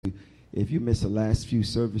If you missed the last few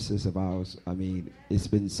services of ours, I mean, it's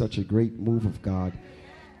been such a great move of God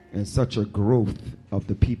and such a growth of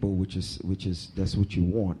the people, which is that's what you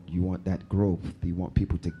want. You want that growth. You want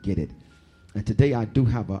people to get it. And today I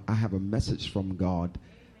have a message from God.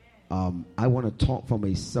 I want to talk from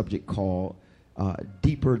a subject called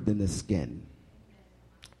deeper than the skin.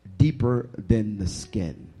 Deeper than the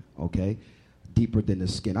skin. Okay, deeper than the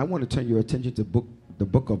skin. I want to turn your attention to the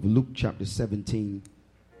book of Luke, chapter 17.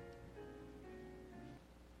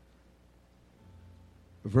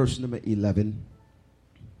 Verse number 11.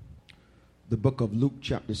 The book of Luke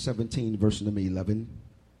chapter 17, verse number 11.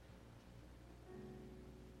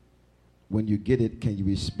 When you get it, can you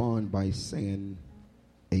respond by saying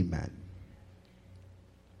amen?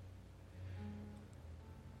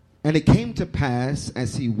 And it came to pass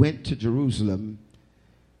as he went to Jerusalem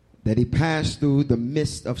that he passed through the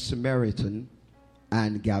midst of Samaria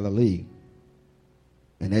and Galilee.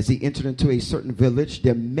 And as he entered into a certain village,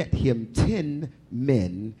 there met him 10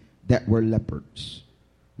 men that were lepers,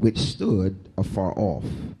 which stood afar off.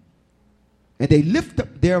 And they lifted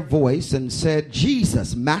up their voice and said,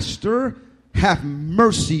 Jesus, Master, have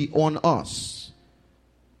mercy on us.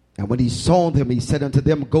 And when he saw them, he said unto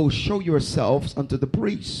them, Go show yourselves unto the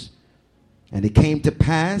priests. And it came to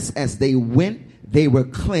pass, as they went, they were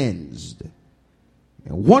cleansed.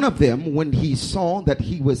 And one of them, when he saw that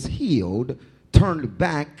he was healed, turned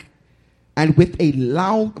back and with a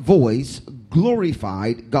loud voice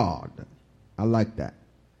glorified God. I like that.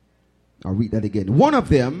 I'll read that again. One of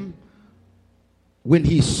them, when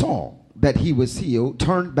he saw that he was healed,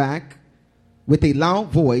 turned back with a loud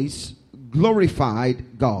voice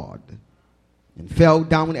glorified God and fell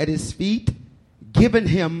down at his feet, giving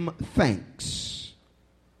him thanks.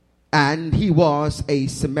 And he was a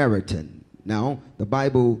Samaritan. Now, the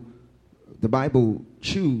Bible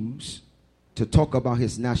chooses to talk about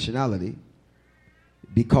his nationality,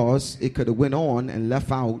 because it could have went on and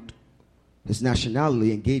left out his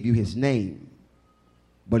nationality and gave you his name.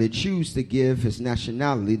 But it chose to give his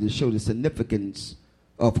nationality to show the significance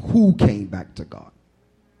of who came back to God.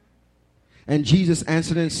 And Jesus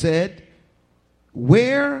answered and said,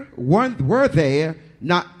 were there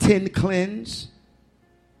not 10 cleansed?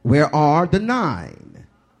 Where are the 9?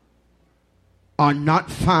 Are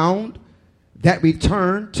not found that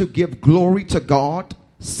return to give glory to God,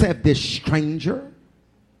 said this stranger?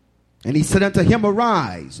 And he said unto him,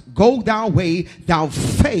 Arise, go thy way, thy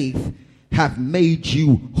faith hath made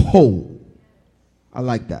you whole. I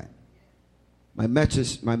like that. My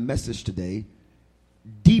message today,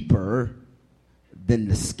 deeper than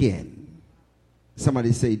the skin.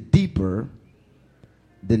 Somebody say, deeper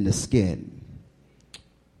than the skin.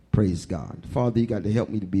 Praise God. Father, you got to help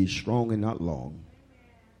me to be strong and not long.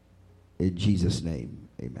 In Jesus' name,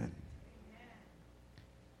 amen.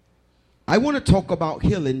 I want to talk about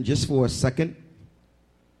healing just for a second.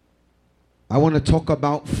 I want to talk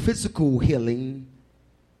about physical healing,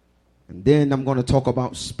 and then I'm going to talk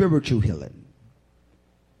about spiritual healing.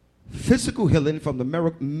 Physical healing, from the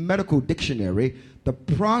medical dictionary, the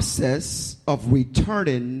process of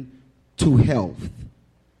returning to health,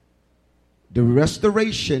 the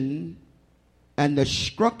restoration and the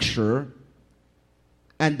structure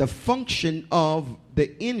and the function of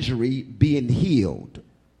the injury being healed,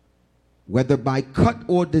 whether by cut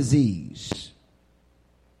or disease.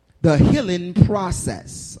 The healing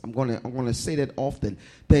process, I'm going to say that often.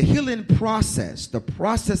 The healing process, the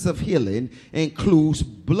process of healing, includes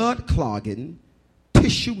blood clogging,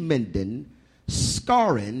 tissue mending,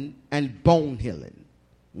 scarring, and bone healing.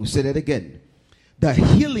 We'll say that again. The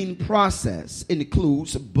healing process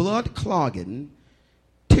includes blood clogging,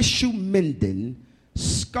 tissue mending,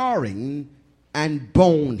 scarring, and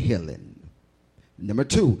bone healing. Number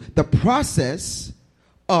 2, the process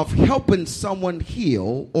of helping someone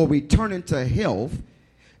heal or returning to health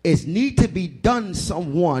is need to be done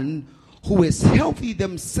someone who is healthy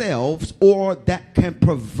themselves or that can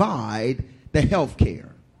provide the health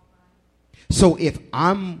care. So if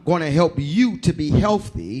I'm going to help you to be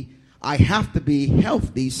healthy, I have to be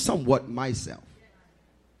healthy somewhat myself.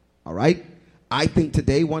 All right? I think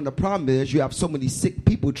today one of the problems is you have so many sick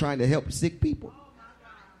people trying to help sick people.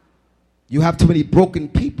 You have too many broken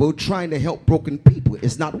people trying to help broken people.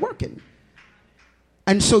 It's not working.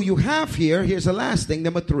 And so you have here's the last thing,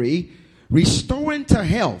 number 3, restoring to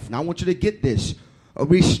health. Now I want you to get this.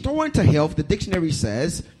 Restoring to health, the dictionary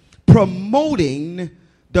says, promoting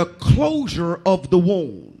the closure of the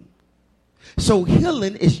wound. So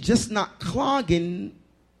healing is just not clogging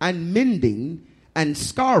and mending and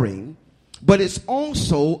scarring, but it's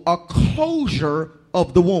also a closure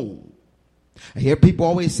of the wound. I hear people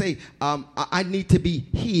always say, I need to be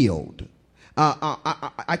healed.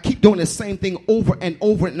 I keep doing the same thing over and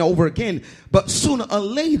over and over again. But sooner or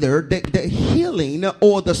later, the healing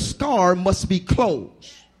or the scar must be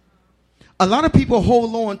closed. A lot of people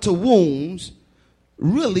hold on to wounds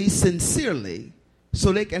really sincerely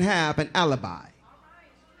so they can have an alibi.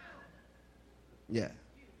 Yeah.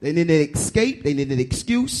 They need an escape. They need an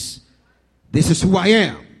excuse. This is who I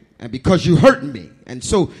am. And because you hurt me. And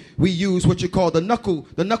so we use what you call the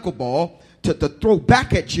knuckleball to throw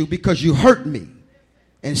back at you because you hurt me.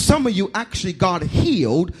 And some of you actually got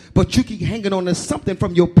healed, but you keep hanging on to something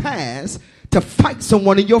from your past to fight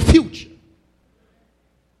someone in your future.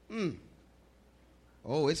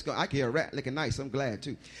 Oh, I can hear a rat looking nice. I'm glad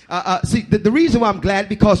too. See, the reason why I'm glad,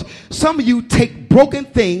 because some of you take broken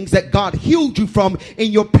things that God healed you from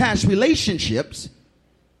in your past relationships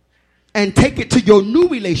and take it to your new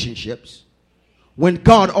relationships when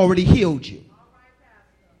God already healed you.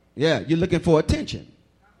 Yeah, you're looking for attention.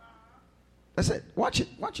 That's it. Watch it.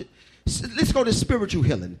 Let's go to spiritual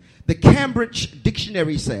healing. The Cambridge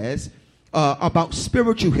Dictionary says about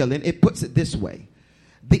spiritual healing, it puts it this way: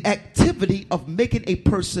 the activity of making a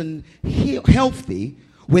person healthy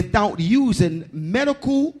without using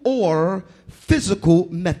medical or physical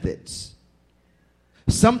methods.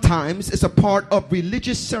 Sometimes it's a part of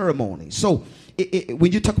religious ceremony. So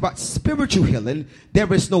when you talk about spiritual healing,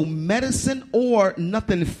 there is no medicine or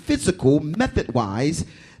nothing physical method-wise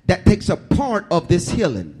that takes a part of this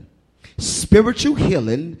healing. Spiritual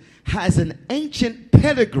healing has an ancient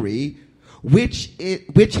pedigree which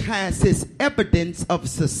has its evidence of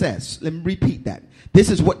success. Let me repeat that. This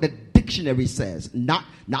is what the dictionary says, not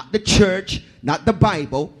the church, not the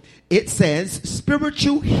Bible. It says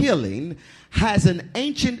spiritual healing has an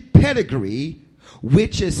ancient pedigree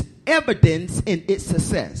which is evidence in its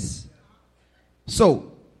success.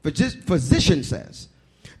 So, physician says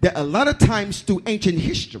that a lot of times through ancient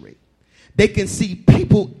history, they can see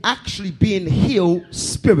people actually being healed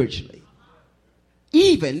spiritually.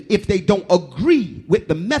 Even if they don't agree with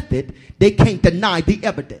the method, they can't deny the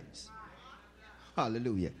evidence.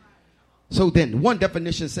 Hallelujah. So then, one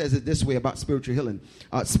definition says it this way about spiritual healing.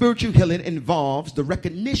 Spiritual healing involves the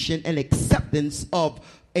recognition and acceptance of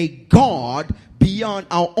a God beyond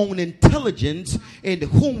our own intelligence in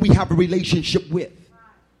whom we have a relationship with.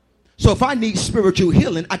 So if I need spiritual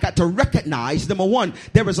healing, I got to recognize, number one,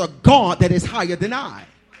 there is a God that is higher than I.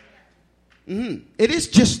 It is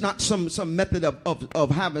just not some method of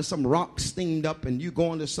having some rock steamed up and you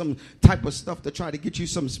going to some type of stuff to try to get you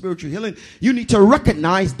some spiritual healing. You need to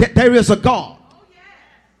recognize that there is a God.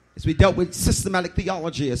 As we dealt with systematic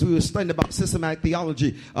theology, as we were studying about systematic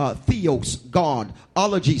theology, theos, God,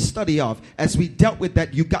 ology, study of, as we dealt with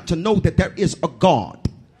that, you got to know that there is a God.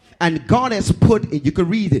 And God has put, you can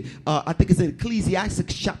read it, I think it's in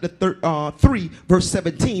Ecclesiastes chapter 3, verse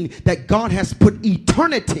 17, that God has put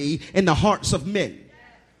eternity in the hearts of men.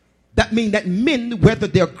 That means that men, whether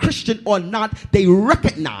they're Christian or not, they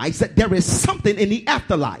recognize that there is something in the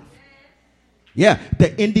afterlife. Yeah,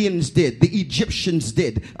 the Indians did, the Egyptians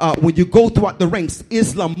did. When you go throughout the ranks,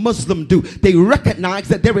 Islam, Muslim do. They recognize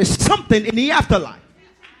that there is something in the afterlife.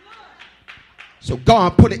 So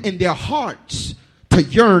God put it in their hearts to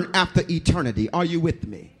yearn after eternity. Are you with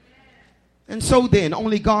me? And so then,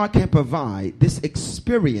 only God can provide this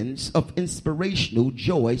experience of inspirational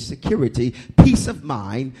joy, security, peace of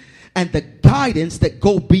mind, and the guidance that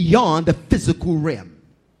go beyond the physical realm.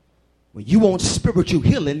 When you want spiritual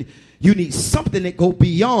healing, you need something that go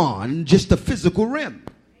beyond just the physical realm.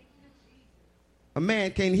 A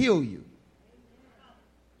man can't heal you.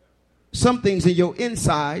 Some things in your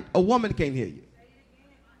inside, a woman can't heal you.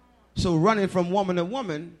 So running from woman to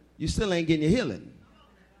woman, you still ain't getting your healing.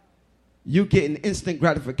 You getting instant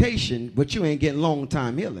gratification, but you ain't getting long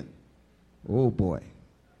time healing. Oh boy.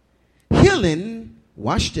 Healing,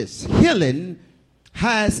 watch this. Healing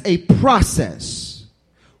has a process.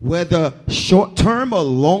 Whether short term or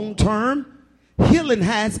long term, healing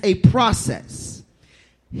has a process.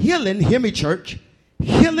 Healing, hear me church,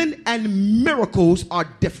 healing and miracles are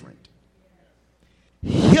different.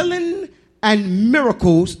 Healing and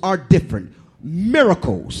miracles are different.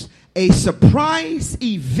 Miracles, a surprise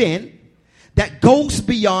event that goes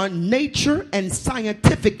beyond nature and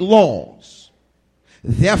scientific laws.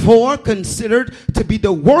 Therefore, considered to be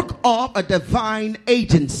the work of a divine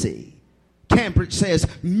agency. Cambridge says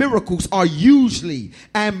miracles are usually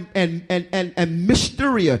and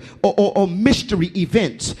mysterious or mystery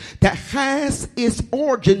events that has its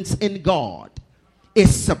origins in God.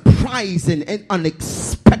 It's surprising and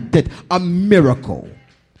unexpected, a miracle.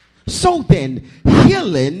 So then,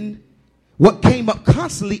 healing what came up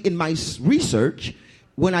constantly in my research,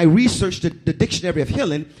 when I researched the dictionary of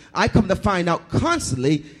healing, I come to find out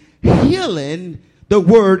constantly healing, the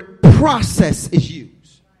word process is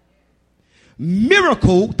used.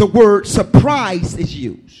 Miracle, the word surprise is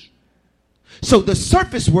used. So the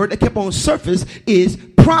surface word that kept on surface is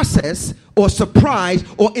process or surprise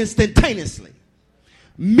or instantaneously.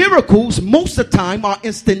 Miracles most of the time are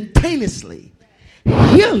instantaneously.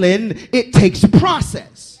 Healing, it takes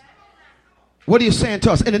process. What are you saying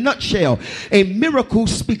to us? In a nutshell, a miracle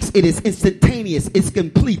speaks, it is instantaneous, it's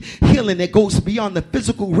complete. Healing, it goes beyond the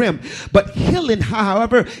physical realm. But healing,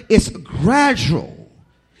 however, is gradual.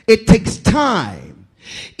 It takes time.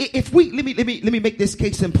 If we let me make this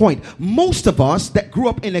case in point. Most of us that grew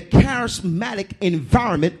up in a charismatic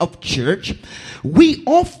environment of church, we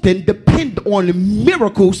often depend on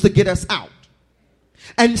miracles to get us out.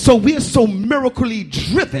 And so we're so miraculously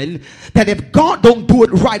driven that if God don't do it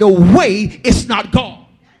right away, it's not God.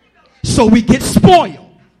 So we get spoiled.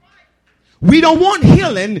 We don't want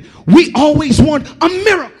healing. We always want a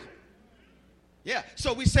miracle. Yeah,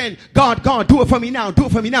 so we're saying, God, do it for me now, do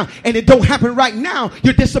it for me now. And it don't happen right now,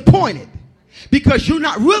 you're disappointed. Because you're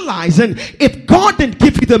not realizing if God didn't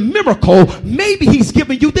give you the miracle, maybe he's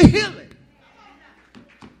giving you the healing.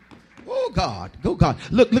 Oh God, go God.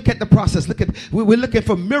 Look at the process. We're looking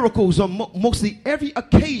for miracles on mostly every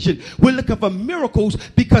occasion. We're looking for miracles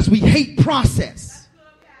because we hate process.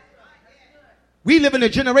 We live in a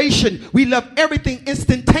generation, we love everything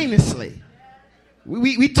instantaneously.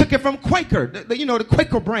 We took it from Quaker, the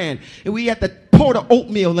Quaker brand. And we had to pour the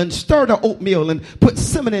oatmeal and stir the oatmeal and put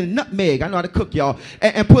cinnamon and nutmeg. I know how to cook, y'all.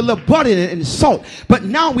 And put a little butter in it and salt. But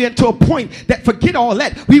now we're to a point that forget all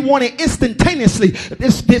that. We want it instantaneously.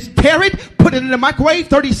 This tear it, put it in the microwave,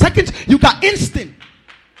 30 seconds. You got instant.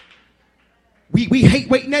 We hate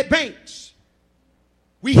waiting at banks.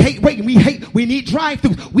 We hate waiting. We need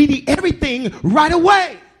drive-throughs. We need everything right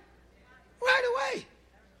away. Right away.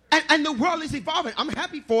 And the world is evolving. I'm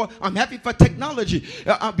happy for technology.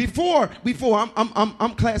 Before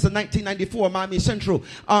I'm class of 1994, Miami Central.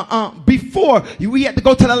 Before we had to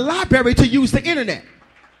go to the library to use the internet.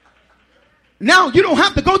 Now you don't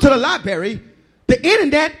have to go to the library. The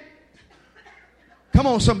internet, come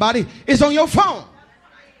on somebody, is on your phone.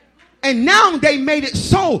 And now they made it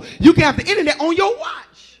so you can have the internet on your watch.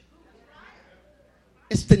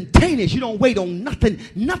 Instantaneous. You don't wait on nothing,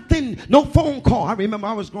 no phone call. I remember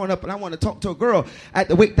I was growing up and I wanted to talk to a girl. I had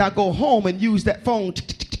to wait till I go home and use that phone.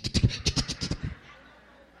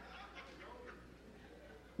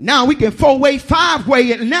 Now we can 4-way,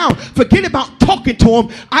 5-way, and now forget about talking to them.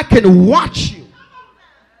 I can watch you.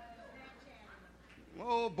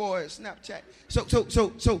 Oh boy, Snapchat.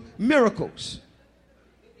 So miracles.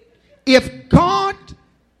 If God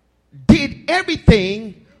did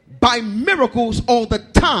everything by miracles all the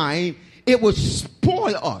time, it would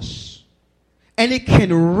spoil us. And it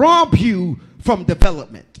can rob you from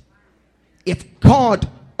development. If God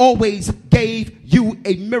always gave you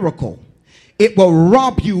a miracle, it will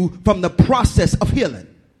rob you from the process of healing.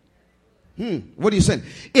 What are you saying?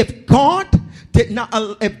 If God did not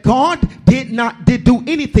do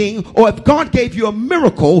anything, or if God gave you a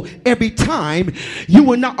miracle every time, you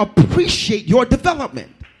will not appreciate your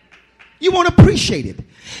development. You won't appreciate it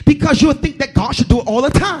because you'll think that God should do it all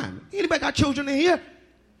the time. Anybody got children in here?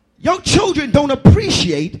 Your children don't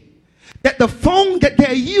appreciate that the phone that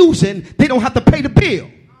they're using, they don't have to pay the bill.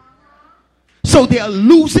 So they'll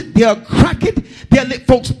lose it, they'll crack it, they'll let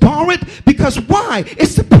folks borrow it because why?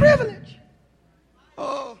 It's a privilege.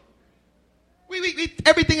 Oh.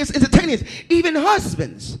 Everything is instantaneous. Even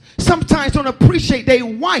husbands sometimes don't appreciate their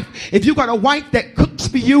wife. If you got a wife that cooks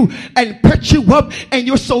for you and pets you up and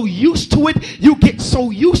you're so used to it, you get so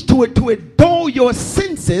used to it to dull your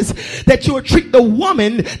senses that you'll treat the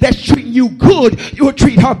woman that's treating you good, you'll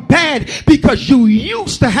treat her bad because you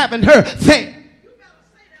used to having her there.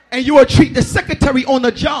 And you will treat the secretary on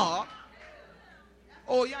the job.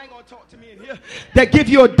 Oh, you ain't gonna talk to me in here. That give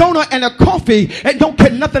you a donut and a coffee and don't care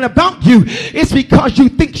nothing about you. It's because you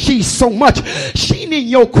think she's so much. She ain't in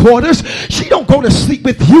your quarters. She don't go to sleep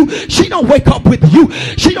with you. She don't wake up with you.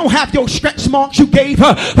 She don't have your stretch marks you gave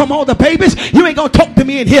her from all the babies. You ain't gonna talk to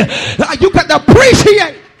me in here. You got to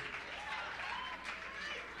appreciate.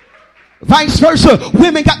 Vice versa,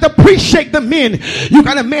 women got to appreciate the men. You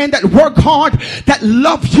got a man that work hard, that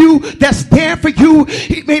love you, that's there for you.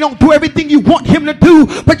 He may not do everything you want him to do,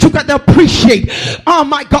 but you got to appreciate. Oh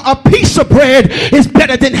my God, a piece of bread is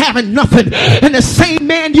better than having nothing. And the same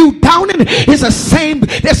man you downing is the same.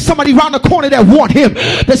 There's somebody around the corner that want him.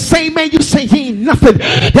 The same man you say he ain't nothing.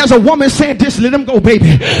 There's a woman saying, just let him go,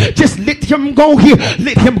 baby. Just let him go here.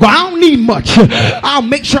 Let him go. I don't need much. I'll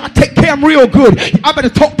make sure I take care of him real good. I better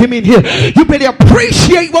talk to him in here. You better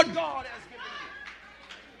appreciate what God has given you.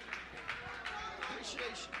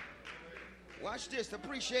 Appreciation. Watch this,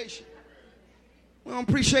 appreciation. We don't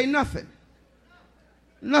appreciate nothing.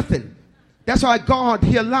 Nothing. That's why God,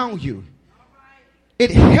 he allow you.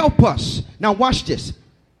 It help us. Now watch this.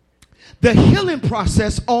 The healing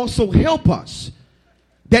process also help us.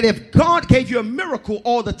 That if God gave you a miracle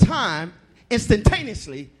all the time,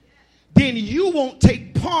 instantaneously, then you won't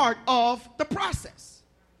take part of the process.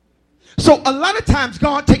 So a lot of times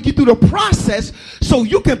God take you through the process so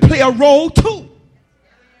you can play a role too.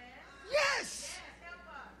 Yes.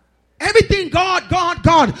 Everything God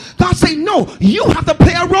say no, you have to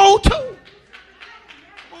play a role too.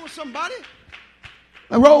 Come on, somebody.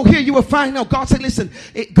 A role here you will find out. God said, listen,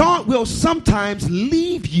 God will sometimes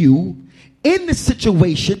leave you in the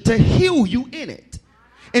situation to heal you in it.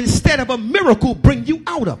 Instead of a miracle, bring you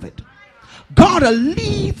out of it. God will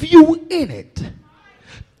leave you in it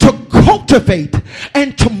to cultivate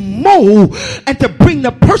and to mold and to bring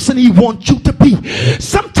the person he wants you to be.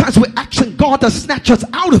 Sometimes we're asking God to snatch us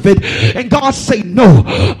out of it, and God say, no,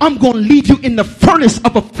 I'm going to leave you in the furnace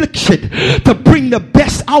of affliction to bring the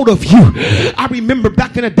best out of you. I remember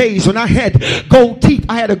back in the days when I had gold teeth,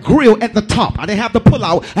 I had a grill at the top. I didn't have the pull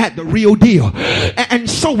out. I had the real deal. And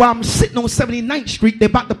so while I'm sitting on 79th Street, they're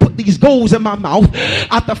about to put these golds in my mouth.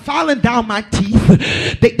 After filing down my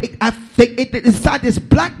teeth, they inside this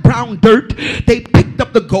black brown dirt, they picked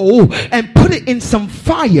up the gold and put it in some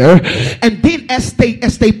fire, and then as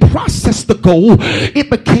they processed the gold, it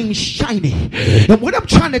became shiny. And what I'm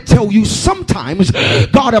trying to tell you, sometimes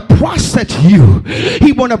God will process you.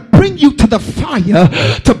 He want to bring you to the fire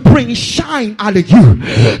to bring shine out of you.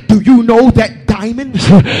 Do you know that diamonds,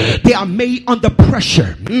 they are made under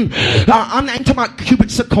pressure? I'm not talking about cubic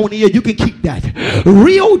zirconia. You can keep that.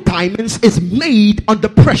 Real diamonds is made under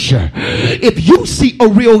pressure. If you see a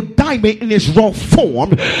real diamond in its raw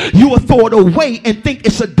form, you will throw it away and think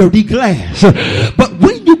it's a dirty glass. But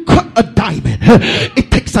when you cut a diamond,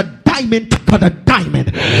 it takes a diamond to cut a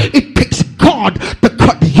diamond. It takes God to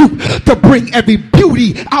cut you, to bring every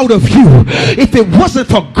beauty out of you. If it wasn't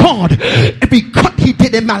for God, every cut he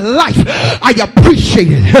did in my life, I appreciate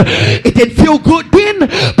it. It didn't feel good then,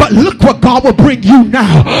 but look what God will bring you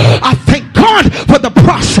now. I thank God for the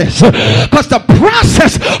process, because the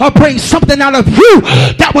process will bring something out of you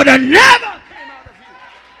that would have never came out of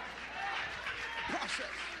you. Process.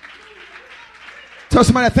 Tell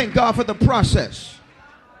somebody, I thank God for the process.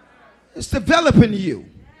 It's developing you.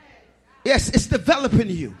 Yes, it's developing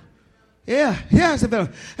you. Yeah, it's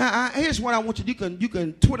developing. Here's what I want you. You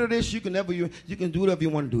can Twitter this. You can do whatever you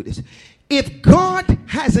want to do this. If God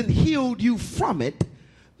hasn't healed you from it,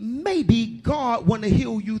 maybe God want to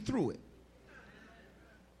heal you through it.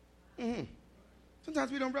 Mm-hmm.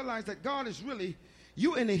 Sometimes we don't realize that God is really,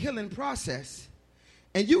 you in the healing process,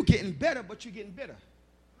 and you getting better, but you're getting bitter.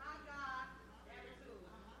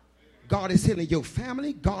 God is healing your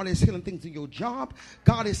family. God is healing things in your job.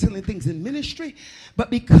 God is healing things in ministry. But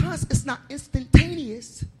because it's not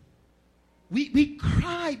instantaneous, we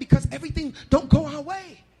cry because everything don't go our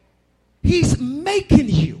way. He's making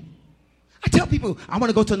you. I tell people, I want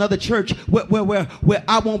to go to another church where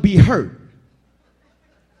I won't be hurt.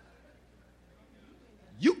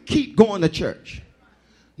 You keep going to church.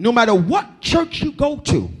 No matter what church you go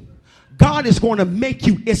to, God is going to make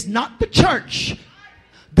you. It's not the church.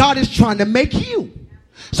 God is trying to make you.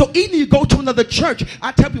 So even you go to another church,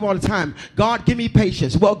 I tell people all the time, God, give me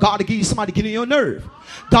patience. Well, God will give you somebody to get in your nerve.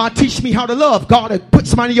 God, teach me how to love. God will put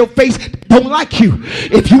somebody in your face that don't like you.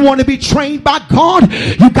 If you want to be trained by God,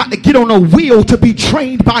 you got to get on a wheel to be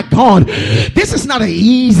trained by God. This is not an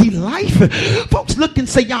easy life. Folks look and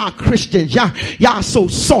say, y'all Christians, y'all so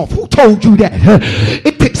soft. Who told you that?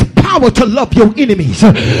 It takes power to love your enemies.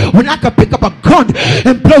 When I could pick up a gun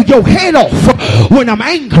and blow your head off when I'm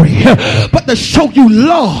angry, but to show you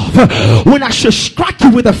love when I should strike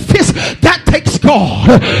you with a fist, that takes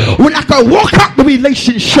God. When I could walk out the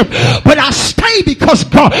relationship, but I stay because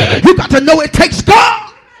God, you got to know it takes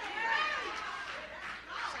God.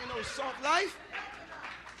 Ain't no soft life.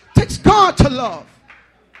 It takes God to love.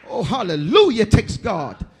 Oh, hallelujah. It takes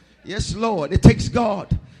God. Yes, Lord. It takes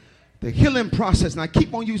God The healing process, and I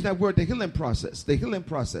keep on using that word, the healing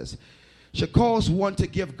process should cause one to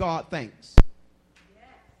give God thanks.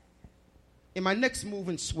 In my next move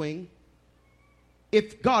and swing,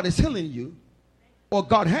 if God is healing you or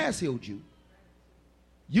God has healed you,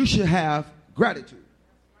 you should have gratitude.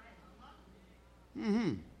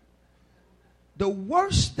 The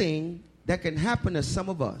worst thing that can happen to some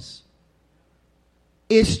of us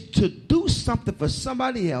is to do something for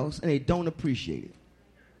somebody else and they don't appreciate it.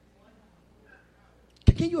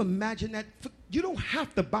 Can you imagine that? You don't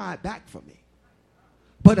have to buy it back from me,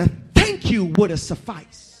 but a thank you would have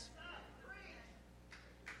sufficed.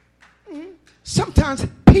 Sometimes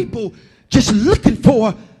people just looking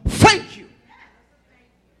for thank you.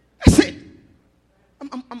 That's it.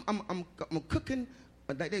 I'm cooking.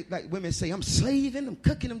 Like women say, I'm slaving, I'm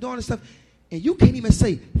cooking, I'm doing this stuff, and you can't even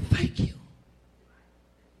say thank you.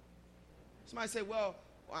 Somebody say, well,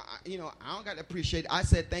 I don't got to appreciate it. I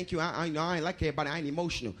said thank you. I ain't like everybody. I ain't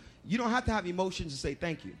emotional. You don't have to have emotions to say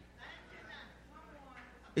thank you.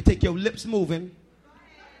 It take your lips moving.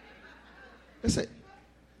 That's it.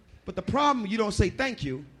 But the problem, you don't say thank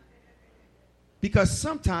you because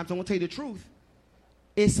sometimes, I'm going to tell you the truth,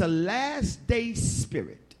 it's a last day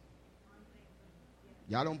spirit.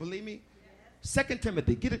 Y'all don't believe me? 2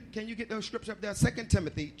 Timothy. Can you get those scriptures up there? 2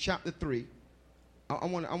 Timothy chapter 3. I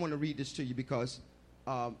want to read this to you because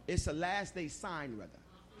it's a last day sign, rather.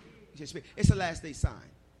 It's a last day sign.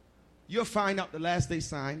 You'll find out the last day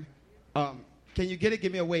sign. Can you get it?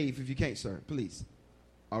 Give me a wave if you can't, sir, please.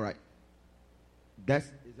 All right.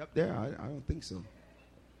 Is up there? I don't think so.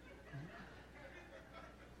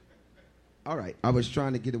 All right. I was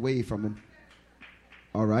trying to get away from him.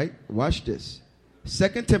 All right. Watch this.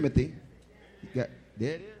 2 Timothy. There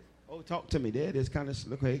it is. Oh, talk to me. There it is. Kind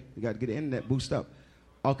of. Okay. You got to get the internet boost up.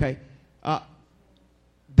 Okay.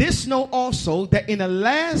 This know also that in the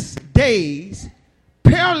last days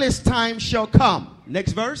perilous times shall come.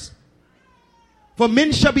 Next verse. For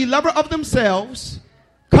men shall be lovers of themselves,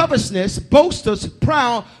 covetousness, boasters,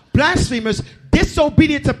 proud, blasphemers,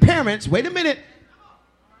 disobedient to parents. Wait a minute.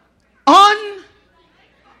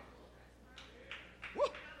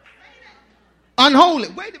 Unholy.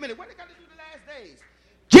 Wait a minute. What they got to do the last days?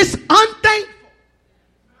 Just unthankful.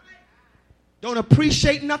 Don't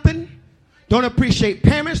appreciate nothing. Don't appreciate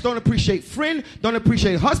parents. Don't appreciate friend. Don't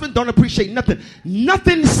appreciate husband. Don't appreciate nothing.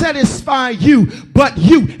 Nothing satisfies you but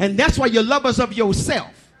you. And that's why you're lovers of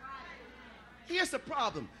yourself. Here's the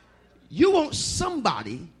problem. You want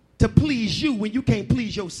somebody to please you when you can't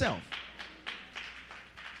please yourself.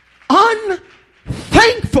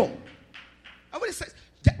 Unthankful.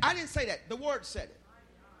 I didn't say that. The word said it.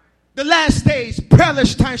 The last days,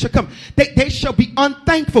 perilous times shall come. They shall be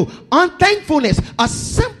unthankful. Unthankfulness, a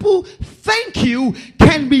simple thank you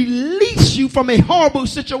can release you from a horrible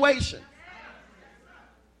situation.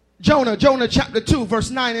 Jonah chapter 2,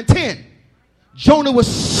 verse 9 and 10. Jonah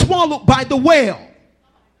was swallowed by the whale.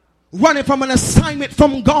 Running from an assignment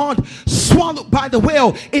from God, swallowed by the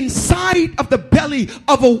whale inside of the belly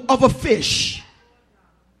of a fish.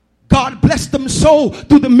 God blessed them so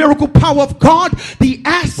through the miracle power of God. The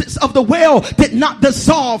acids of the whale did not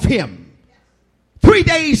dissolve him. 3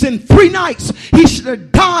 days and 3 nights he should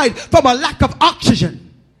have died from a lack of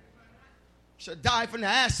oxygen. Should have died from the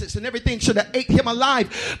acids and everything should have ate him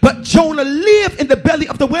alive. But Jonah lived in the belly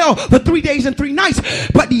of the whale for 3 days and 3 nights.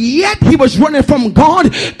 But yet he was running from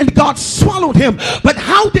God and God swallowed him. But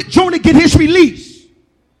how did Jonah get his release?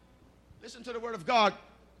 Listen to the word of God.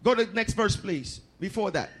 Go to the next verse, please.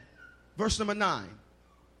 Before that. Verse number 9.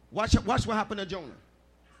 Watch what happened to Jonah.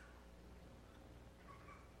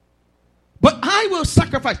 But I will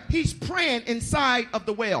sacrifice. He's praying inside of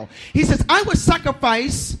the whale. He says, I will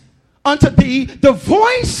sacrifice unto thee the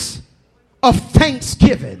voice of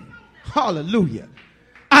thanksgiving. Hallelujah.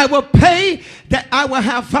 I will pay that I will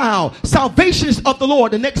have vowed. Salvation is of the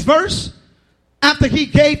Lord. The next verse. After he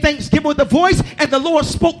gave thanksgiving with the voice, and the Lord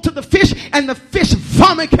spoke to the fish, and the fish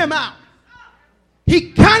vomited him out.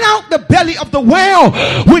 He got out the belly of the whale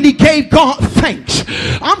when he gave God thanks.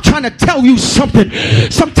 I'm trying to tell you something.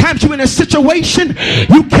 Sometimes you're in a situation,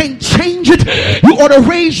 you can't change it. You ought to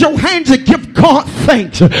raise your hands and give God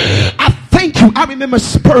thanks. I thank you. I remember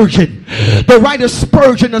Spurgeon, the writer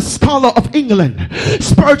Spurgeon, a scholar of England.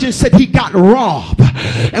 Spurgeon said he got robbed.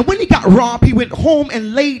 And when he got robbed, he went home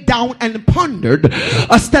and laid down and pondered.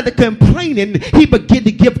 Instead of complaining, he began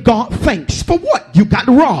to give God thanks. For what? You got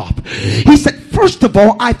robbed. He said, first of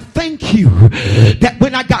all, I thank you that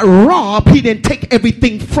when I got robbed, he didn't take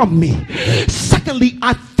everything from me. Secondly,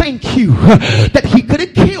 I thank you that he could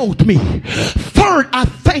have killed me. Third, I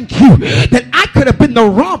thank you that I could have been the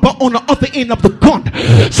robber on the other end of the gun.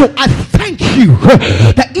 So I thank you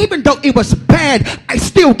that even though it was bad, I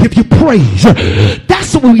still give you praise.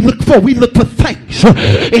 That's what we look for. We look for thanks.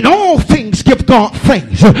 In all things, give God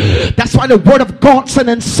thanks. That's why the word of God said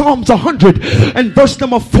in Psalms 100 and verse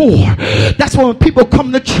number 4. That's why when people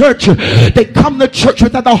come to church, they come to church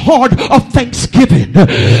without a heart of thanksgiving,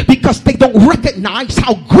 because they don't recognize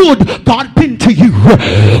how good God been to you.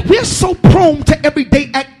 We're so prone to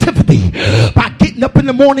everyday activity by getting up in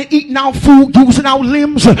the morning, eating our food, using our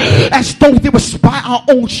limbs as though they was by our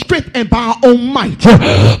own strength and by our own might.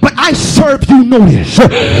 But I serve you notice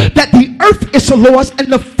that the earth is the Lord's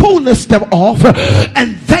and the fullness thereof,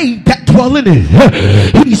 and they that dwell in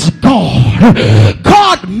it. He's God.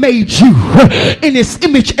 God made you in his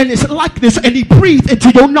image and his likeness, and he breathed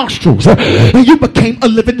into your nostrils and you became a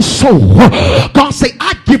living soul. God say,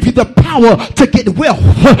 I give you the power to get wealth.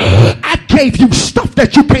 I gave you stuff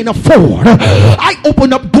that you can't afford. I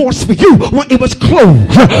opened up doors for you when it was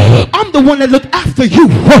closed. I'm the one that looked after you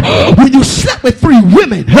when you slept with 3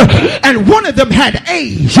 women and one of them had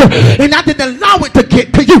AIDS, and I didn't allow it to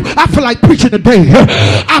get to you. I feel like preaching today.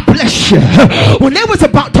 I bless you. When they was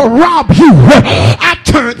about to rob you, I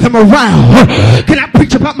turned them around. Can I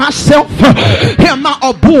preach about myself? Here am I,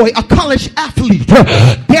 a boy, a college athlete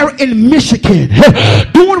there in Michigan,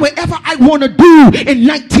 doing whatever I want to do in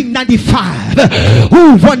 1995.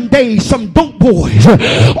 Ooh, one day some dope boys,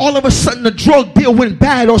 all of a sudden the drug deal went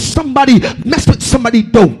bad, or somebody messed with somebody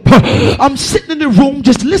dope. I'm sitting in the room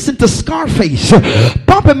just listening to Scarface,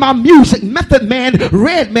 bumping my music, Method Man,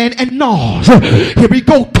 Redman, and Nas. Here we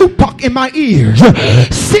go, Tupac in my ears,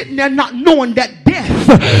 sitting there not knowing that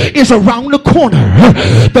death is around the corner.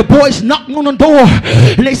 The boys knocking on the door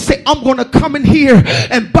and they say, I'm going to come in here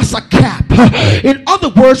and bust a cap. In other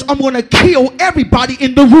words, I'm going to kill everybody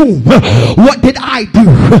in the room. What did I do?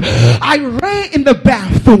 I ran in the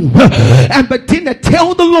bathroom and began to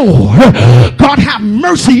tell the Lord, God have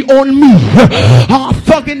mercy on me.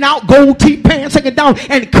 Thugging out, gold tee pants hanging down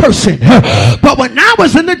and cursing. But when I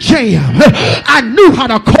was in the jam, I knew how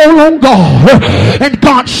to call on God, and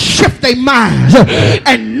God shifted their minds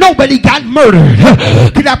and nobody got murdered.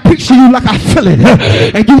 Can I preach to you like I feel it?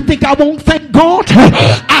 And you think I won't thank God?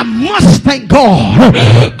 I must thank God.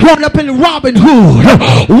 Growing up in Robin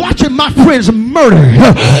Hood, watching my friends murdered,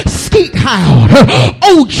 Skeet Hound,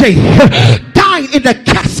 OJ dying in the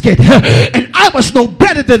casket, and I was no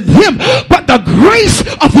better than them, but the grace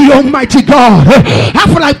of the Almighty God. I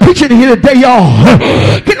feel like preaching here today, y'all.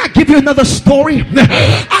 Can I give you another story?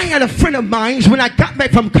 I had a friend of mine when I got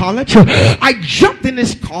back from college. I jumped in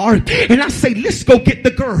his car and I say, let's go get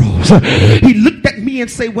the girls. He looked at me and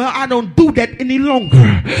said, well, I don't do that any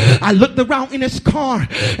longer. I looked around in his car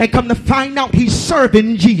and come to find out he's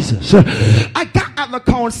serving Jesus. I got out of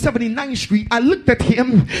the car on 79th Street. I looked at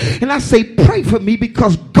him and I say, pray for me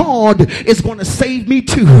because God is going to save me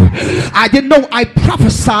too. I didn't know I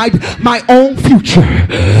prophesied my own future.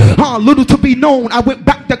 Little to be known, I went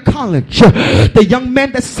back to college. The young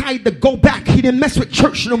man decided to go back. He didn't mess with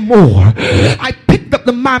church no more. I picked up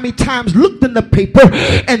the Miami Times, looked in the paper,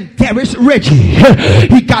 and there is Reggie.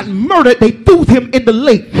 He got murdered. They threw him in the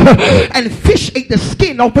lake and fish ate the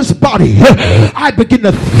skin off his body. I begin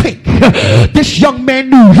to think, this young man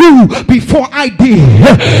knew you before I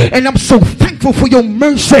did, and I'm so thankful for your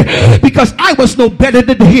mercy because I was no better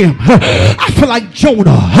than him. I feel like Jonah.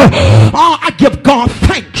 I give God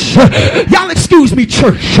thanks. Y'all excuse me,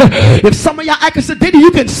 church. If some of y'all acting sedity,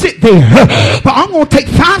 you can sit there, but I'm going to take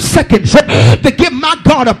 5 seconds to give my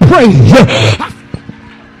God a praise.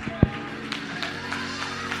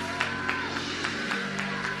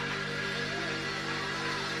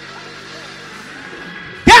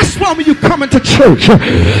 That's why when you come into church,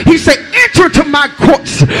 he said, enter to my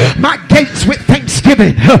courts, my gates with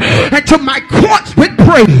thanksgiving, and to my courts with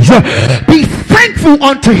praise. Be thankful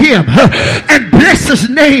unto him and bless his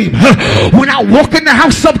name. When I walk in the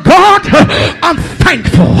house of God, I'm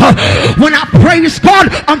thankful. When I praise God,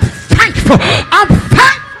 I'm thankful. I'm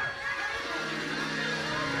thankful.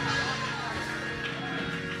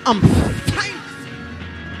 I'm thankful.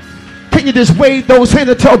 Can you just wave those hands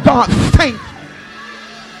and tell God, thank you?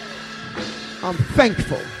 I'm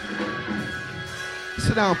thankful.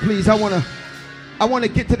 Sit down, please. I want to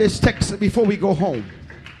get to this text before we go home.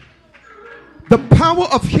 The power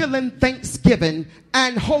of healing, thanksgiving,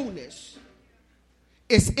 and wholeness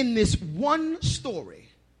is in this one story.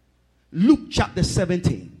 Luke chapter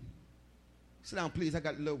 17. Sit down, please. I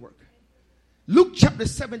got a little work. Luke chapter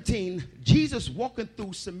 17, Jesus walking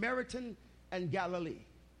through Samaritan and Galilee.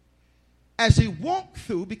 As he walked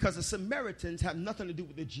through, because the Samaritans have nothing to do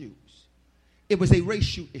with the Jews, it was a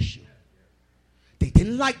racial issue. they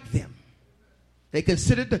didn't like them. They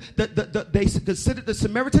considered the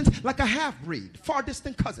Samaritans like a half-breed, far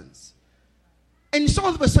distant cousins. And so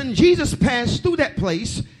all of a sudden, Jesus passed through that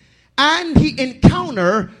place, and he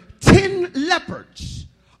encountered 10 leopards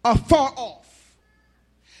afar off.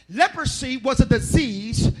 Leprosy was a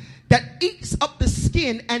disease that eats up the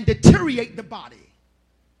skin and deteriorate the body.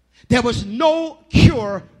 There was no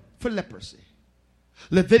cure for leprosy.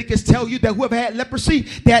 Leviticus tell you that whoever had leprosy,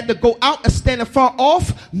 they had to go out and stand afar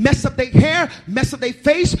off, mess up their hair, mess up their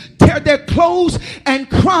face, tear their clothes, and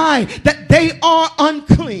cry that they are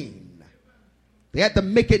unclean. They had to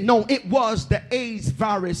make it known it was the AIDS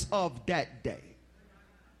virus of that day.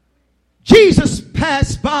 Jesus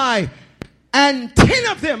passed by, and 10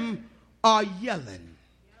 of them are yelling,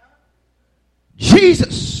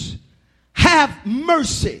 Jesus, have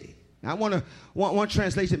mercy. Now I want one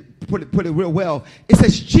translation put it real well. It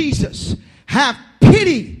says, Jesus, have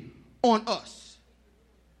pity on us.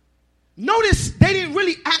 Notice they didn't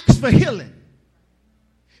really ask for healing,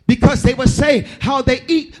 because they would say how they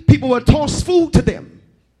eat. People would toss food to them.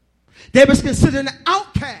 They was considered an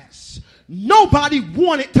outcast. Nobody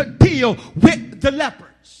wanted to deal with the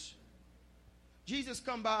lepers. Jesus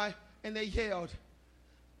come by and they yelled,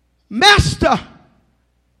 Master,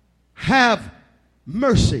 have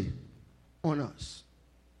mercy on us.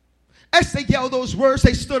 As they yelled those words,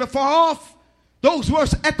 they stood afar off. Those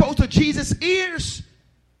words echoed to Jesus' ears.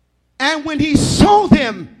 And when he saw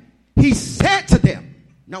them, he said to them.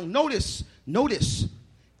 Now notice,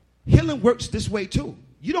 healing works this way too.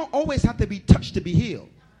 You don't always have to be touched to be healed.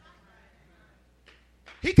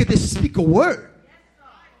 He could just speak a word.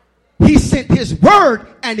 He sent his word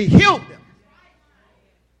and he healed them.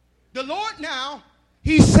 The Lord now,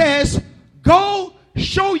 he says, go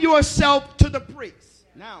show yourself to the priest.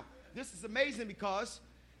 Now, this is amazing because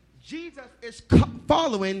Jesus is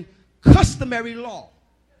following customary law.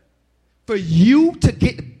 For you to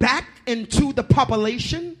get back into the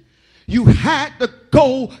population, you had to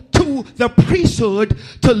go to the priesthood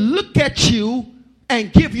to look at you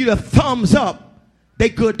and give you the thumbs up. They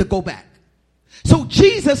good to go back. So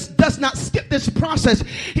Jesus does not skip this process.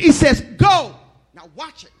 He says, go. Now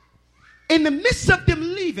watch it. In the midst of them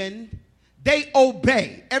leaving, they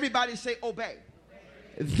obey. Everybody say obey.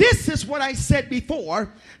 This is what I said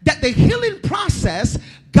before, that the healing process,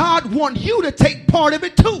 God wants you to take part of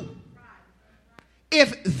it too.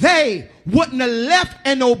 If they wouldn't have left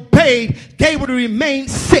and obeyed, they would have remained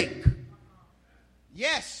sick.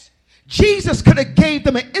 Yes, Jesus could have gave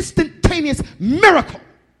them an instantaneous miracle.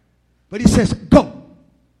 But he says, go.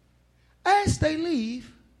 As they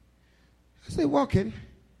leave, as they walk in,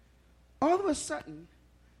 all of a sudden,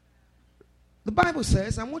 the Bible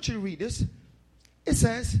says, I want you to read this. It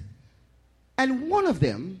says, and one of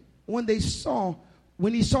them, when he saw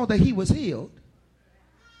that he was healed,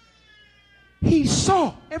 he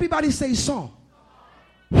saw. Everybody say saw.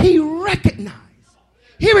 He recognized.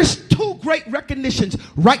 Here is two great recognitions.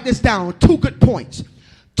 Write this down. Two good points.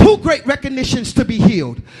 Two great recognitions to be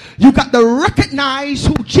healed. You got to recognize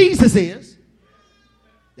who Jesus is.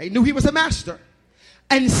 They knew he was a master.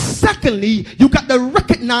 And secondly, you got to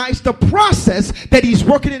recognize the process that he's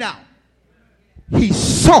working it out. He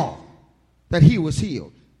saw that he was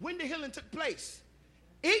healed. When the healing took place,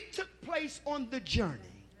 it took place on the journey.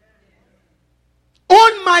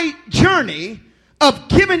 On my journey of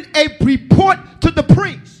giving a report to the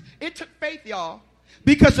priest. It took faith, y'all.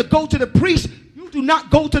 Because to go to the priest, you do not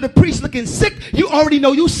go to the priest looking sick. You already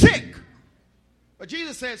know you're sick. But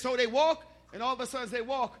Jesus said, so they walk, and all of a sudden as they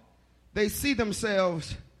walk, they see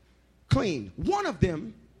themselves clean. One of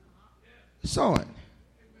them saw it.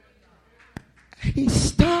 He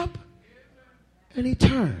stopped and he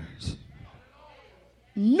turns.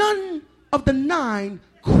 None of the 9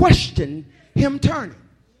 questioned him turning.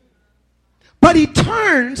 But he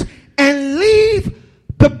turns and leaves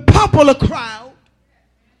the popular crowd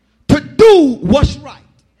to do what's right.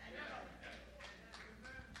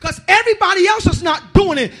 Because everybody else is not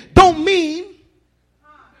doing it don't mean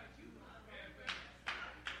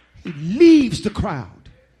he leaves the crowd.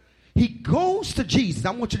 He goes to Jesus.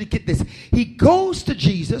 I want you to get this. He goes to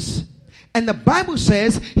Jesus, and the Bible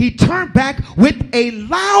says he turned back with a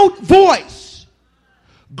loud voice,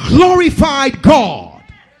 glorified God.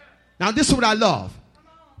 Now this is what I love.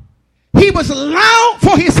 He was loud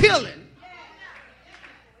for his healing.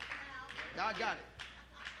 God got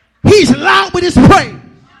it. He's loud with his praise.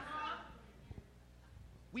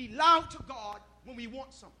 We loud to God when we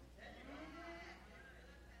want something.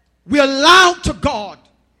 We're loud to God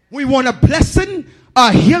when we want a blessing,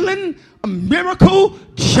 a healing, a miracle,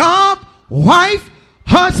 job, wife,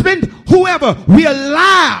 husband, whoever. We are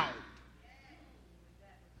loud.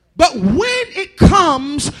 But when it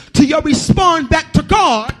comes to your respond back to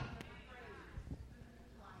God,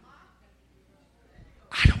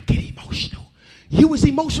 I don't get emotional. You was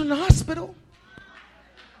emotional in the hospital.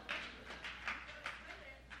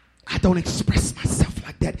 I don't express myself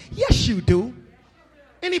like that. Yes, you do.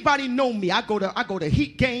 Anybody know me? I go to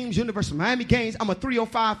Heat games, University of Miami games. I'm a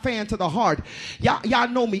 305 fan to the heart. Y'all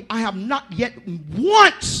know me. I have not yet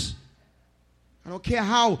once. I don't care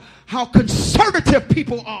how conservative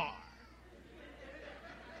people are.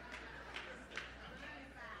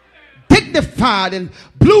 Dignified and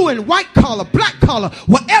blue and white collar, black collar,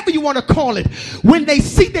 whatever you want to call it. When they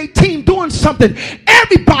see their team doing something,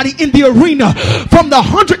 everybody in the arena, from the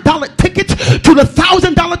 $100 tickets to the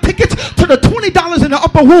 $1,000 tickets to the $20 in the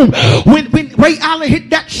upper room. When Ray Allen hit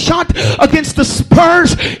that shot against the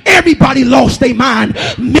Spurs, everybody lost their mind.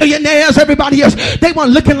 Millionaires, everybody else, they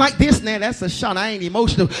weren't looking like this. Nah, that's a shot. I ain't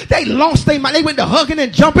emotional. They lost their mind. They went to hugging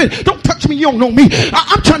and jumping. Don't touch me. You don't know me.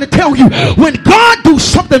 I'm trying to tell you, when God do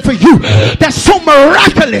something for you that's so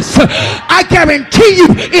miraculous, I guarantee you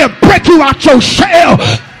it'll break you out your shell.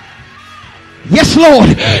 Yes,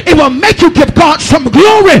 Lord. It will make you give God some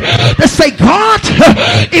glory. To say, God,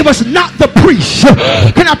 it was not the priest.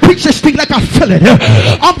 Can I preach this thing like I feel it?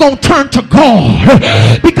 I'm going to turn to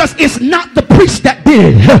God, because it's not the priest that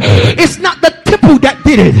did it. It's not the temple that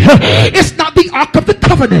did it. It's not the Ark of the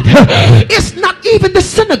Covenant. It's not even the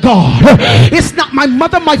synagogue. It's not my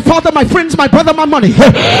mother, my father, my friends, my brother, my money.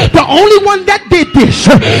 The only one that did this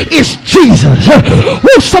is Jesus.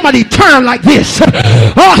 Will somebody turn like this?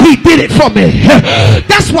 Oh, he did it for me.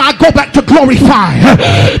 That's why I go back to glorify.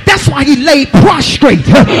 That's why he lay prostrate.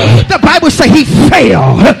 The Bible says he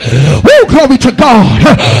fell. Oh, glory to God.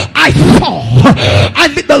 I fall.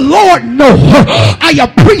 I let the Lord know I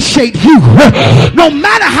appreciate you. No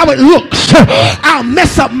matter how it looks, I'll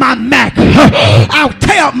mess up my Mac. I'll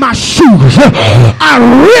tear up my shoes.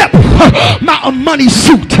 I'll rip my money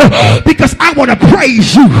suit because I want to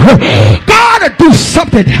praise you. God will do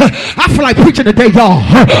something. I feel like preaching today, y'all.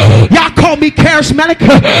 Y'all call me charismatic.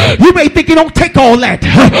 You may think it don't take all that,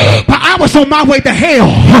 but I was on my way to hell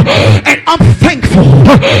and I'm thankful.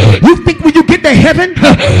 You think when you get to heaven,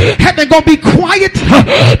 heaven gonna be quiet?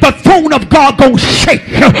 The throne of God gonna shake.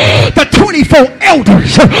 The 24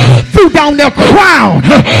 elders threw down their crown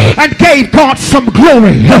and gave God some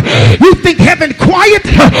glory. You think heaven quiet?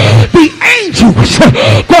 The angels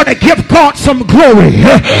gonna give God some glory.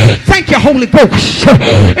 Thank you, Holy Ghost.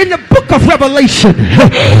 In the book of Revelation,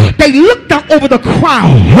 they looked out over the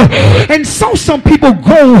crowd and saw some people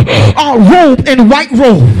go robed in white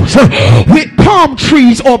robes with palm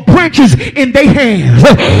trees or branches in their hands,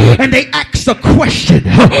 and they asked the question,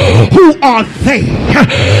 who are they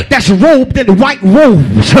that's robed in white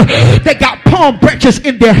robes? They got palm branches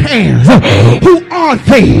in their hands. Who are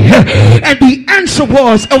they? And the answer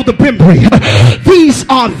was, Elder Bembry, these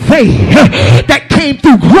are they that came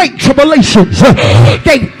through great tribulations.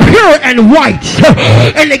 They pure and white,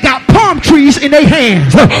 and they got palm trees in their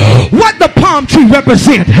hands. What the palm tree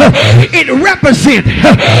represent? It represents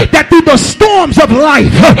that through the storms of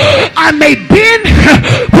life, I may bend,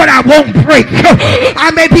 but I won't break.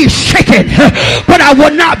 I may be shaken, but I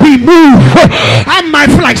will not be moved. I might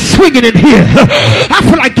feel like swinging in here. I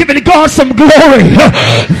feel like giving God some glory.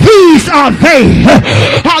 These are they.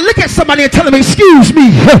 I'll look at somebody and tell them, excuse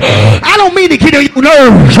me, I don't mean to get on your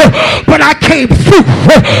nerves, but I came through.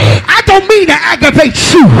 I don't mean to aggravate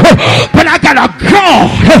you, but I got a God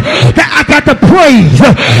that I got to praise.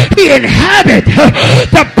 He inhabit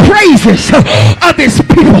the praises of his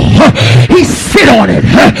people. He sit on it.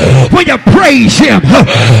 When you praise him,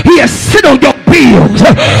 he'll sit on your bills.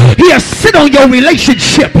 He'll sit on your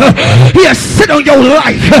relationship. He'll sit on your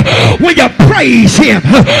life. When you praise him,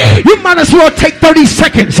 you might as well take 30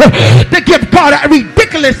 seconds to give God a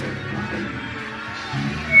ridiculous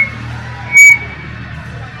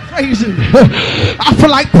praising. I feel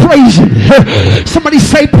like praising. Somebody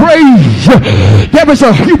say praise. There is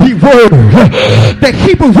a Hebrew word. The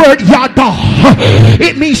Hebrew word yada.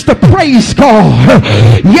 It means to praise God.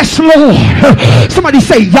 Yes, Lord. Somebody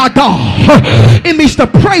say yada. It means to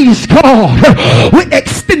praise God with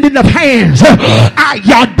extending of hands. I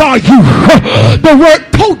yada you. The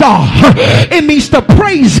word toda. It means to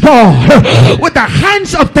praise God with the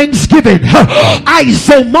hands of thanksgiving. I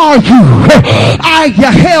zomar you. I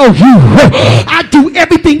yahel you. I do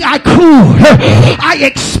everything I could. I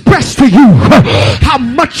express express to you how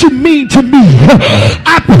much you mean to me.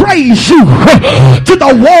 I praise you till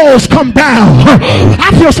the walls come down.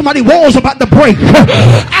 I feel somebody's walls about to break.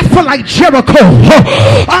 I feel like Jericho.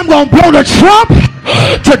 I'm going to blow the trump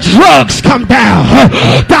till drugs come down.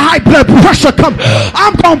 The high blood pressure come.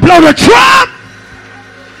 I'm going to blow the trump.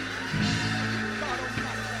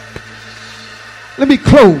 Let me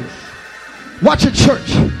close. Watch it,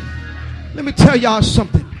 church. Let me tell y'all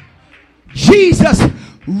something. Jesus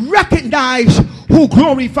recognized who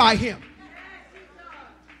glorified him.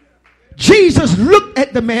 Jesus looked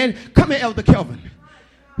at the man. Come here, Elder Kelvin.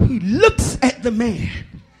 He looks at the man.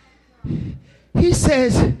 He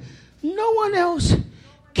says, no one else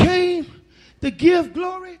came to give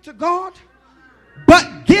glory to God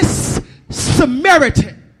but this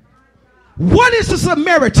Samaritan. What is a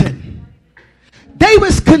Samaritan? They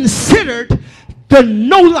was considered the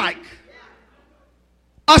no-like.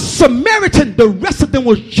 A Samaritan, the rest of them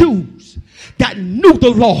was Jews that knew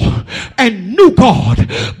the law and knew God,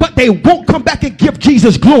 but they won't come back and give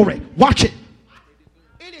Jesus glory. Watch it.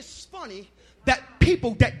 It is funny that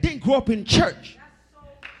people that didn't grow up in church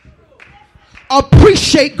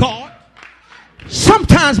appreciate God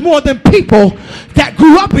sometimes more than people that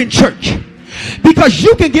grew up in church. Because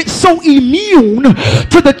you can get so immune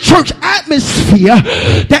to the church atmosphere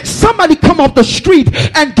that somebody come off the street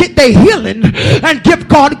and get their healing and give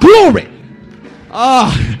God glory. I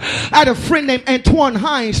had a friend named Antoine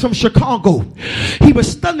Hines from Chicago. He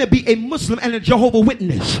was studying to be a Muslim and a Jehovah's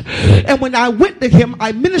Witness. And when I went to him,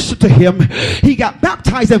 I ministered to him. He got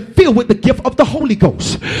baptized and filled with the gift of the Holy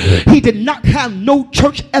Ghost. He did not have no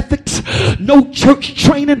church ethics, no church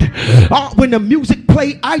training. When the music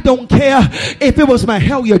played, I don't care if it was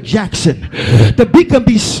Mahalia Jackson. The beat can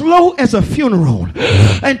be slow as a funeral.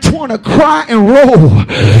 Antoine would cry and roll.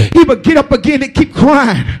 He would get up again and keep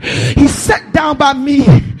crying. He sat down by me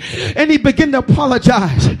and he began to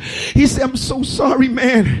apologize. He said, I'm so sorry,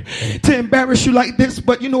 man, to embarrass you like this,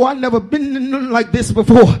 but you know, I've never been in nothing like this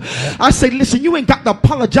before. I say, listen, you ain't got to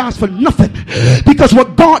apologize for nothing, because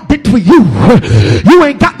what God did for you, you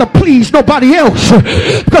ain't got to please nobody else,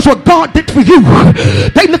 because what God did for you,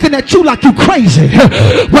 they looking at you like you crazy,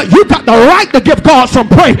 but you got the right to give God some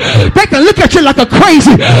praise. They can look at you like a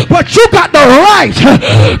crazy, but you got the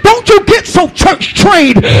right. Don't you get so church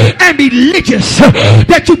trained and religious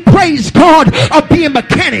that you praise God or be a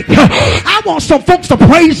mechanic. I want some folks to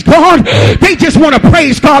praise God. They just want to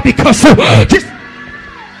praise God because just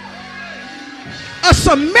a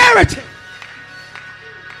Samaritan.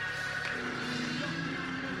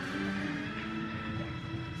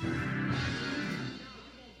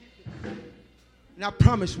 And I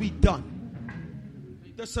promise we done.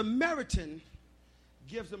 The Samaritan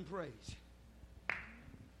gives him praise.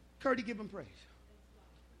 Curdy, give him praise.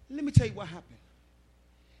 Let me tell you what happened.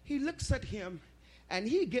 He looks at him and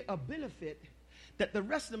he get a benefit that the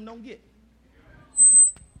rest of them don't get.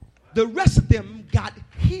 The rest of them got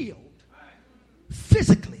healed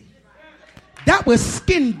physically. That was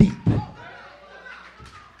skin deep.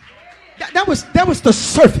 That was the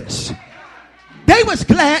surface. They was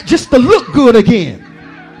glad just to look good again.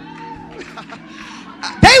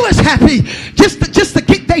 They was happy just to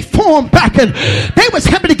get their form back, and they was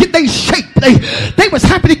happy to get their shape. They was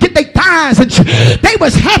happy to get their thighs, and they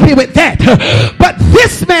was happy with that. But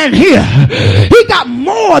this man here, he got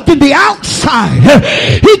more than the outside.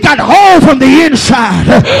 He got all from the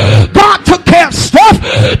inside. God took care of stuff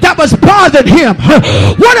that was bothering him.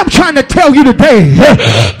 What I'm trying to tell you today,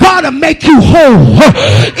 God will make you whole.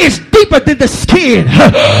 It's deeper than the skin.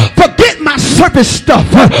 Forget my surface stuff.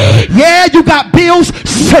 Yeah, you got bills,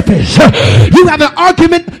 surface. You have an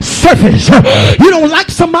argument, surface. You don't like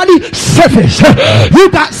somebody, surface. You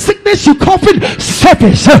got sickness, you coughing,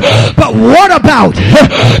 surface. But what about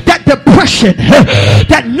that depression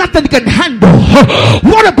that nothing can handle?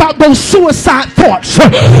 What about those suicide thoughts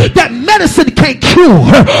that medicine can't cure?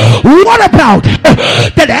 What about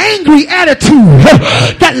that angry attitude,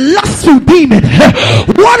 that lustful demon?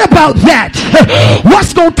 What about that?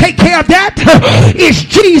 What's going to take care of that? Is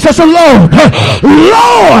Jesus alone.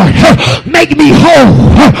 Lord, make me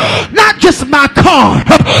whole. Not just my car,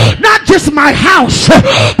 not just my house,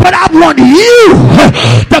 but I want you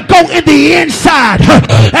to go in the inside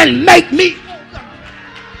and make me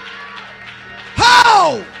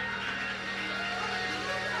whole.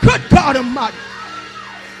 Good God Almighty.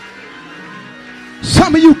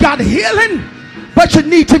 Some of you got healing, but you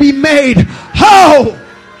need to be made whole.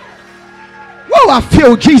 Whoa, I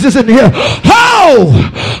feel Jesus in here.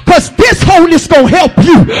 Oh, because this wholeness going to help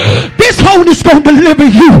you. This wholeness going to deliver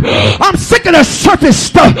you. I'm sick of the surface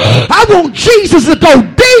stuff. I want Jesus to go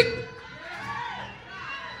deep.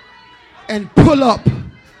 and pull up.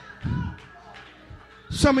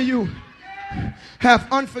 Some of you have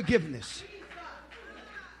unforgiveness.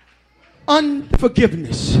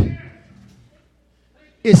 Unforgiveness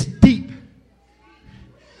is deep.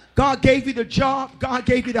 God gave you the job. God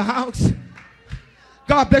gave you the house.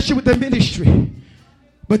 God bless you with the ministry.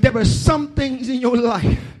 But there are some things in your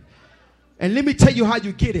life. And let me tell you how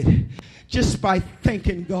you get it. Just by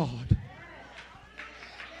thanking God.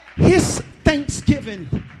 His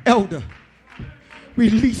thanksgiving, elder,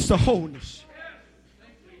 release the wholeness.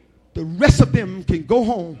 The rest of them can go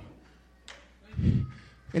home.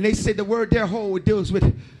 And they said the word there, whole, deals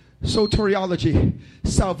with soteriology,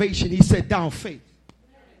 salvation. He said, thou faith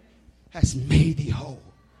has made thee whole.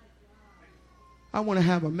 I want to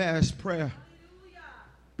have a mass prayer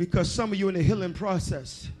because some of you in the healing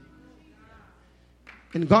process.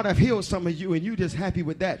 And God have healed some of you and you just happy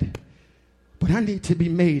with that. But I need to be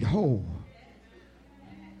made whole.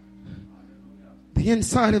 The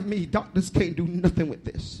inside of me, doctors can't do nothing with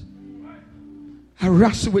this. I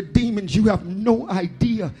wrestle with demons you have no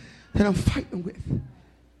idea that I'm fighting with.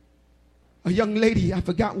 A young lady, I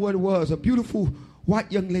forgot what it was, a beautiful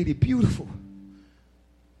white young lady, beautiful.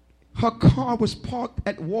 Her car was parked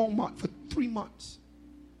at Walmart for 3 months.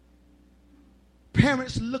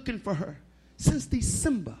 Parents looking for her since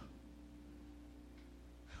December.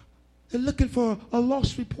 They're looking for a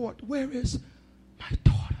lost report. Where is my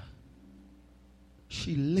daughter?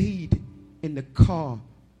 She laid in the car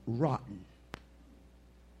rotten.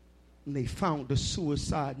 And they found a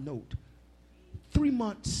suicide note. 3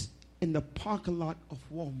 months in the parking lot of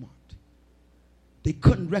Walmart. They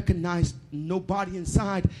couldn't recognize nobody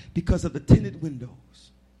inside because of the tinted windows.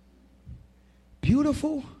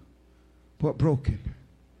 Beautiful, but broken.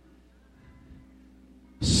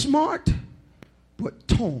 Smart, but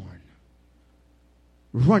torn.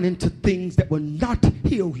 Run into things that will not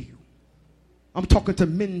heal you. I'm talking to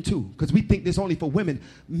men too, because we think this only for women.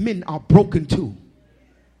 Men are broken too.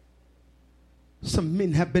 Some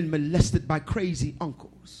men have been molested by crazy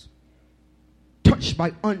uncles, touched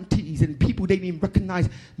by aunties and people they didn't even recognize.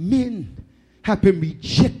 Men have been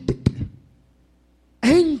rejected,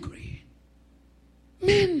 angry.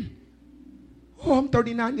 Men, oh, I'm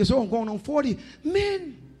 39 years old, I'm going on 40.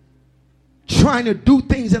 Men trying to do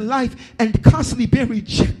things in life and constantly being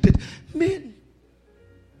rejected. Men,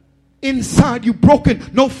 inside you broken.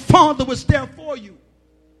 No father was there for you.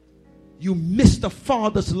 You missed the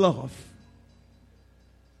father's love.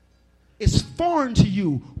 It's foreign to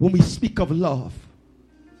you when we speak of love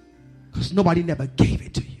because nobody never gave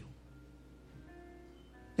it to you.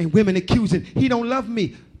 And women accusing, he don't love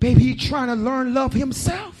me. Baby, he trying to learn love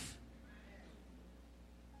himself.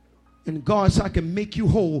 And God said, I can make you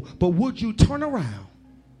whole, but would you turn around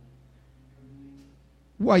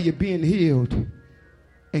while you're being healed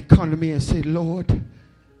and come to me and say, Lord,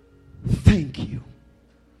 thank you.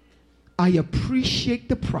 I appreciate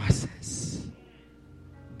the process.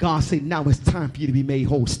 God said, now it's time for you to be made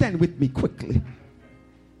whole. Stand with me quickly.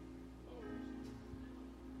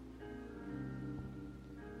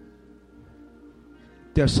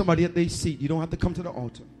 There's somebody at their seat. You don't have to come to the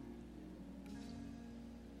altar.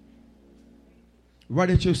 Right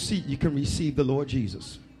at your seat, you can receive the Lord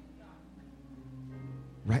Jesus.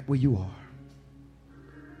 Right where you are.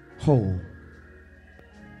 Whole.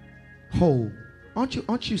 Whole.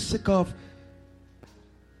 Aren't you sick of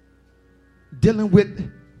dealing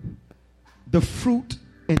with the fruit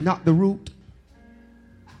and not the root?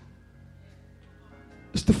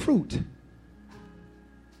 It's the fruit.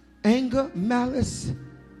 Anger, malice,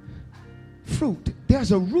 fruit.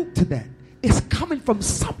 There's a root to that. It's coming from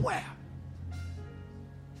somewhere.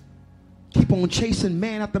 Keep on chasing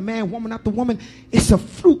man after man, woman after woman. It's a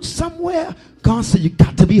fruit somewhere. God said you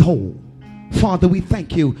got to be whole. Father, we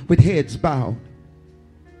thank you with heads bowed.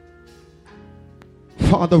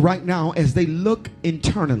 Father, right now as they look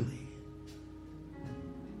internally,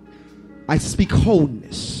 I speak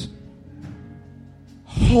wholeness.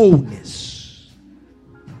 Wholeness.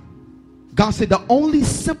 God said the only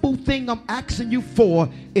simple thing I'm asking you for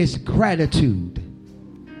is gratitude.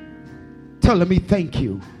 Telling me thank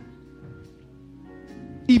you.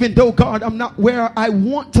 Even though, God, I'm not where I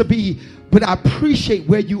want to be, but I appreciate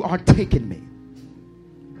where you are taking me.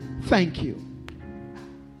 Thank you.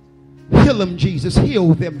 Heal them, Jesus.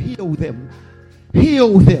 Heal them. Heal them.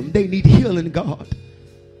 Heal them. They need healing, God.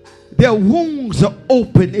 Their wounds are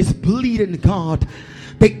open. It's bleeding, God.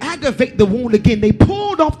 They aggravate the wound again. They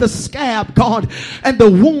pulled off the scab, God, and the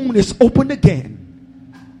wound is open again.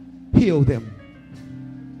 Heal them.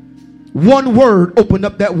 One word opened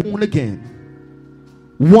up that wound again.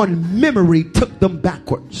 One memory took them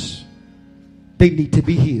backwards. They need to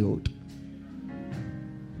be healed.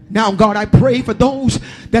 Now, God, I pray for those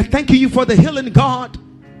that thank you for the healing, God.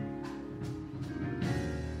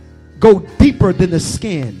 Go deeper than the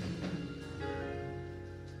skin.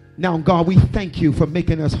 Now, God, we thank you for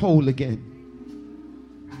making us whole again.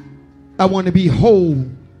 I want to be whole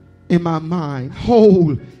in my mind,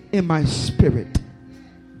 whole in my spirit.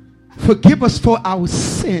 Forgive us for our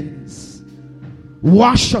sins.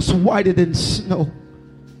 Wash us whiter than snow.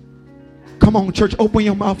 Come on, church, open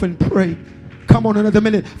your mouth and pray. Come on, another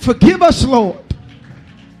minute. Forgive us, Lord.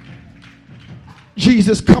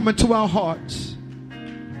 Jesus, come into our hearts.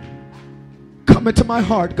 Come into my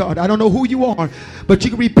heart, God. I don't know who you are, but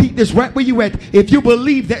you can repeat this right where you at. If you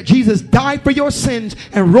believe that Jesus died for your sins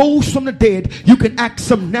and rose from the dead, you can ask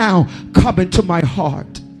him now, come into my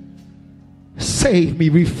heart. Save me,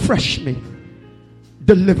 refresh me,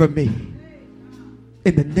 deliver me.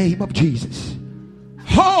 In the name of Jesus.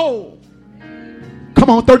 Ho! Come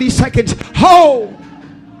on, 30 seconds. Ho!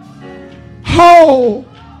 Ho!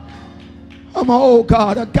 I'm whole,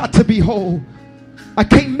 God. I got to be whole. I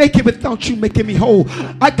can't make it without you making me whole.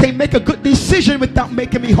 I can't make a good decision without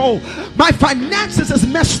making me whole. My finances is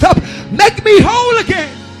messed up. Make me whole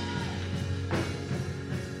again.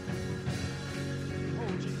 Oh,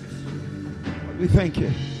 Jesus. We thank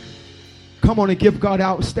you. Come on and give God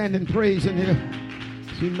outstanding praise in here.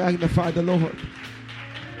 We magnify the Lord.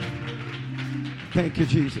 Thank you,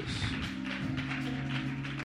 Jesus.